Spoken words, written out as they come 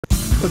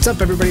What's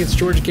up, everybody? It's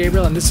George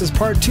Gabriel, and this is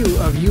part 2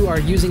 of You Are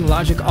Using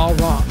Logic All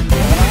Wrong.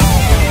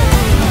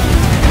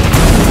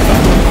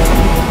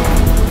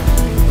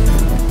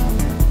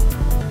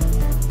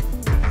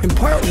 In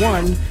part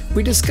 1,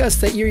 we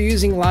discussed that you're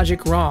using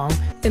Logic wrong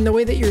in the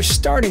way that you're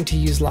starting to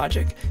use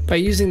Logic, by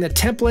using the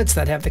templates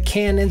that have the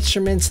canned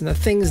instruments and the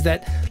things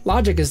that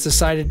Logic has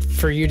decided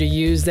for you to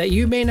use that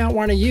you may not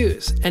want to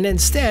use. And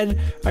instead,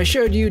 I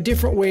showed you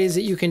different ways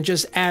that you can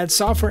just add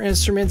software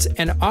instruments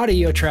and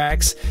audio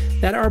tracks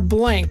that are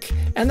blank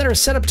and that are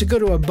set up to go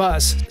to a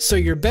bus, so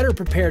you're better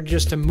prepared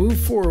just to move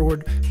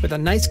forward with a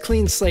nice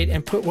clean slate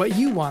and put what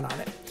you want on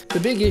it. The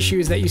big issue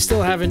is that you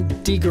still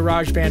haven't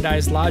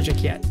de-Garagebandized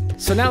Logic yet.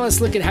 So now let's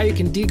look at how you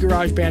can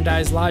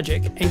de-Garagebandize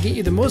Logic and get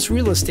you the most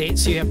real estate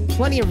so you have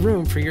plenty of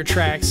room for your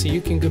tracks so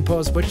you can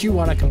compose what you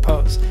want to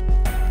compose.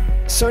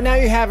 So now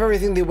you have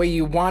everything the way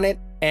you want it,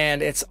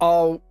 and it's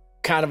all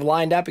kind of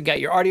lined up. You got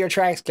your audio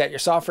tracks, got your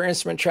software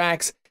instrument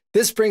tracks.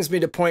 This brings me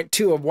to point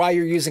 2 of why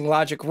you're using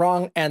Logic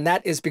wrong, and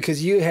that is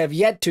because you have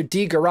yet to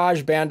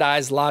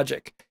de-Garagebandize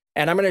Logic.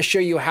 And I'm going to show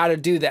you how to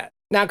do that.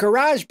 Now,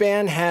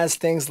 GarageBand has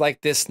things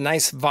like this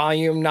nice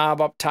volume knob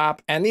up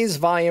top and these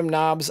volume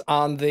knobs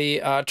on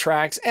the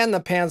tracks and the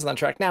pans on the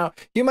track. Now,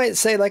 you might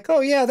say like, oh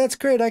yeah, that's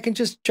great. I can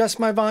just adjust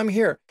my volume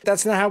here.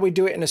 That's not how we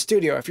do it in a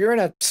studio. If you're in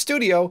a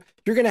studio,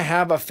 you're going to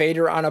have a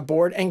fader on a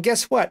board. And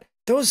guess what?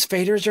 Those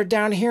faders are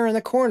down here in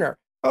the corner.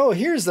 Oh,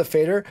 here's the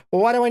fader.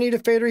 Well, why do I need a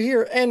fader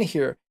here and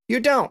here?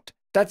 You don't.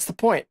 That's the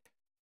point.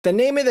 The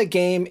name of the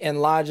game in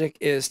Logic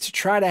is to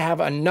try to have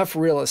enough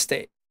real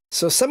estate.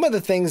 So some of the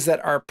things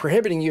that are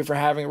prohibiting you from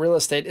having real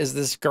estate is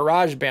this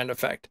GarageBand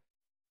effect.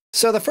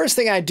 So the first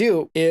thing I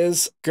do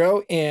is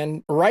go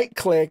in, right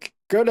click,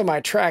 go to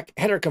my track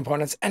header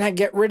components, and I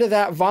get rid of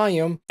that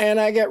volume and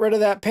I get rid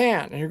of that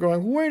pan. And you're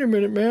going, wait a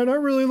minute, man, I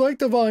really like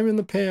the volume in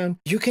the pan.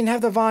 You can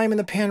have the volume in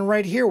the pan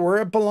right here where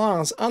it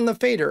belongs, on the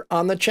fader,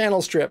 on the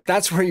channel strip.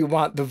 That's where you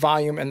want the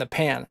volume and the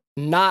pan,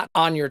 not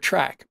on your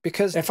track.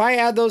 Because if I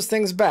add those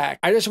things back,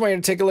 I just want you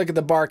to take a look at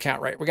the bar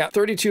count, right? We got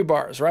 32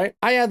 bars, right?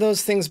 I add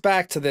those things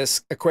back to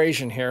this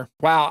equation here.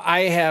 Wow,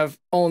 I have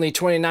only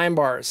 29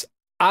 bars.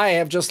 I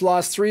have just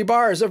lost 3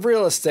 bars of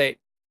real estate.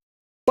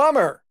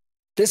 Bummer.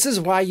 This is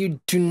why you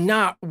do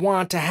not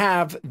want to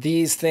have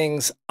these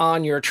things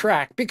on your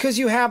track, because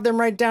you have them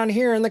right down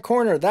here in the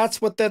corner.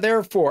 That's what they're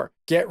there for.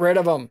 Get rid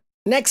of them.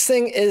 Next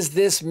thing is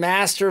this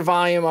master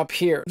volume up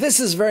here.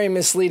 This is very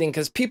misleading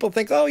because people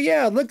think, oh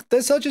yeah, look,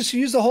 I'll just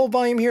use the whole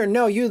volume here.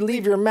 No, you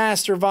leave your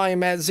master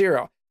volume at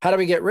 0. How do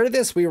we get rid of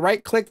this? We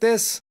right click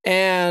this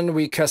and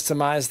we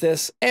customize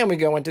this and we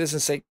go into this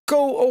and say,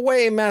 go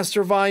away,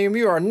 master volume.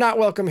 You are not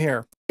welcome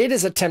here. It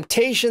is a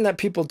temptation that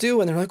people do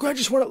and they're like, well, I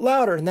just want it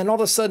louder. And then all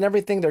of a sudden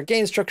everything, their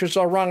gain structure is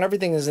all wrong.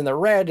 Everything is in the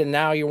red. And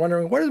now you're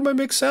wondering, why does my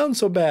mix sound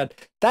so bad?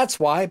 That's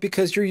why,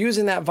 because you're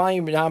using that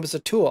volume knob as a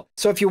tool.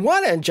 So if you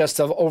want to adjust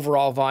the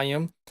overall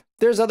volume,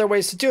 there's other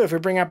ways to do it. If we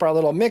bring up our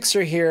little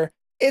mixer here,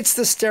 it's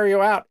the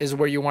stereo out is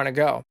where you want to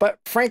go. But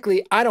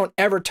frankly, I don't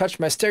ever touch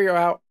my stereo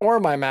out or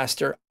my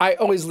master. I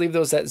always leave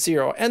those at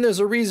 0. And there's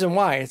a reason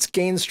why. It's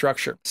gain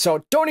structure.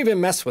 So don't even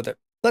mess with it.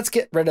 Let's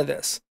get rid of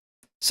this.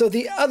 So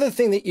the other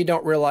thing that you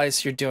don't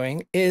realize you're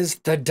doing is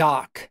the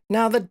dock.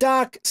 Now the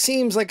dock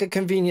seems like a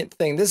convenient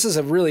thing. This is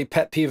a really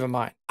pet peeve of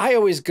mine. I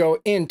always go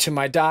into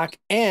my dock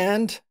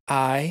and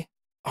I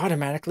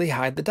automatically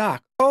hide the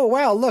dock. Oh,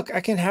 wow, look, I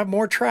can have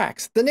more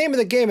tracks. The name of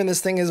the game in this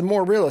thing is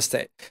more real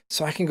estate.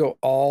 So I can go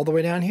all the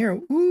way down here.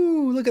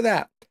 Ooh, look at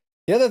that.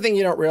 The other thing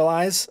you don't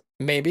realize,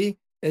 maybe,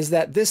 is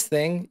that this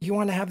thing, you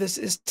want to have this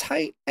as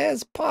tight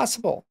as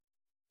possible.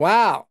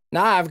 Wow,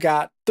 now I've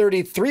got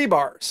 33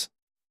 bars.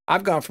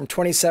 I've gone from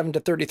 27 to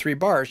 33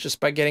 bars just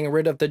by getting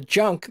rid of the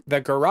junk,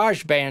 the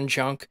GarageBand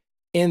junk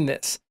in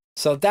this.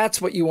 So that's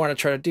what you want to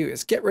try to do,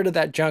 is get rid of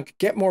that junk,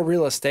 get more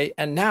real estate,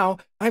 and now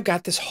I've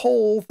got this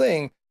whole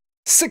thing.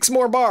 6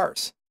 more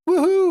bars.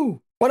 Woohoo!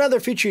 One other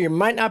feature you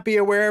might not be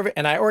aware of,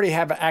 and I already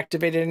have it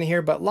activated in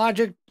here, but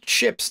Logic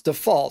ships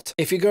default.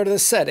 If you go to the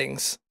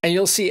settings, and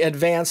you'll see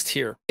advanced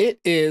here, it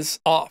is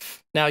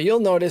off. Now you'll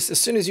notice as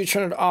soon as you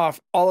turn it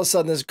off, all of a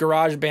sudden this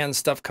GarageBand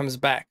stuff comes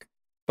back.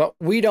 But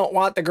we don't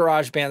want the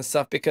GarageBand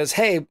stuff because,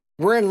 hey,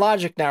 we're in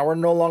Logic now. We're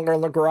no longer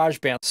in the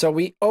GarageBand. So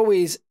we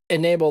always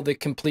enable the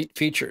complete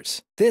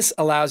features. This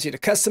allows you to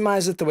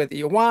customize it the way that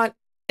you want,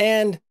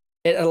 and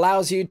it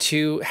allows you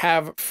to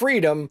have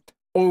freedom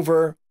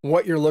over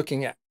what you're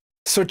looking at.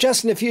 So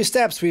just in a few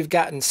steps, we've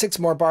gotten 6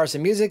 more bars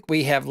of music.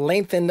 We have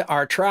lengthened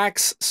our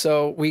tracks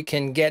so we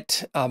can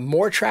get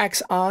more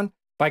tracks on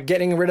by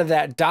getting rid of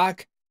that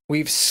dock.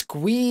 We've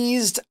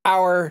squeezed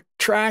our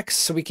tracks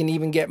so we can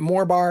even get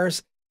more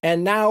bars.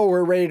 And now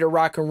we're ready to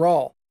rock and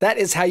roll. That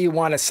is how you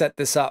want to set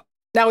this up.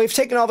 Now we've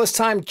taken all this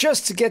time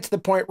just to get to the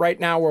point right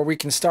now where we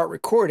can start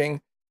recording.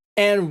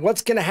 And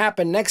what's going to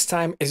happen next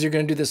time is you're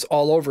going to do this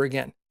all over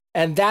again.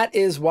 And that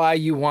is why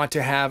you want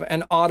to have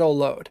an auto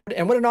load.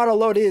 And what an auto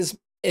load is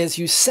is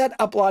you set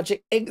up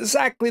Logic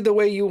exactly the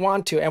way you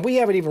want to. And we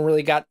haven't even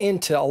really got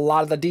into a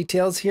lot of the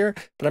details here,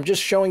 but I'm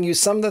just showing you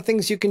some of the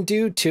things you can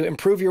do to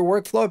improve your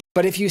workflow.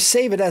 But if you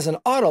save it as an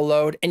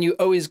autoload and you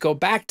always go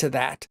back to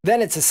that,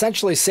 then it's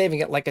essentially saving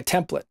it like a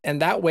template.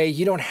 And that way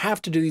you don't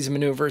have to do these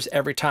maneuvers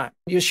every time.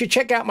 You should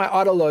check out my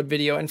autoload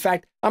video. In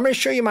fact, I'm going to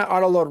show you my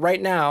autoload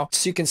right now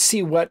so you can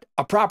see what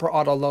a proper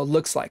autoload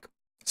looks like.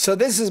 So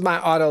this is my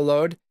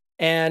autoload,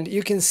 and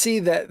you can see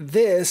that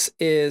this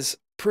is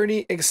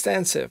pretty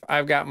extensive.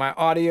 I've got my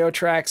audio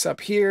tracks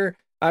up here.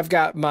 I've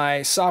got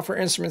my software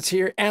instruments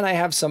here, and I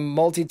have some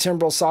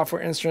multi-timbral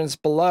software instruments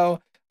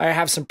below. I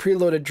have some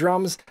preloaded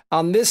drums.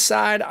 On this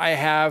side, I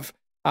have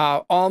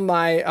all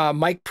my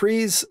mic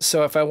pre's,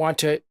 so if I want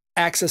to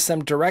access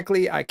them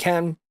directly, I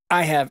can.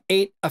 I have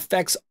 8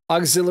 effects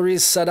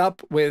auxiliaries set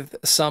up with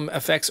some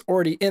effects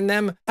already in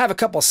them. I have a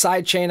couple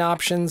sidechain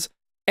options,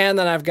 and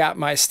then I've got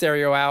my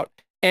stereo out,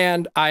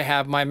 and I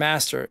have my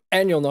master.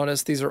 And you'll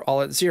notice these are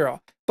all at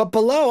 0. But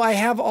below, I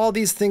have all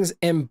these things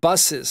in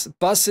buses.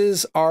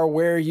 Buses are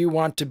where you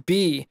want to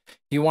be.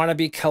 You want to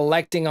be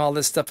collecting all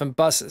this stuff in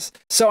buses.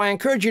 So I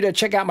encourage you to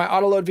check out my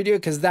autoload video,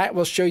 because that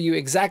will show you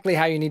exactly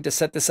how you need to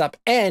set this up.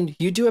 And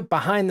you do it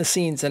behind the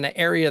scenes in an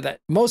area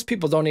that most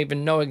people don't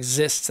even know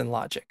exists in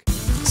Logic.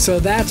 So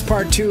that's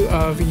part 2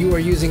 of You Are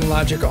Using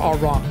Logic All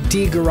Wrong,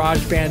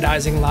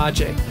 De-Garagebandizing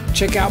Logic.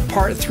 Check out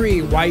part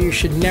 3, Why You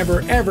Should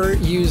Never Ever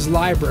Use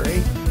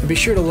Library. And be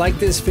sure to like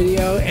this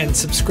video and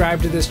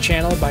subscribe to this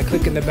channel by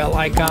clicking the bell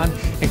icon,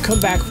 and come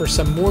back for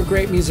some more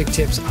great music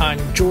tips on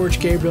George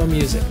Gabriel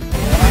Music.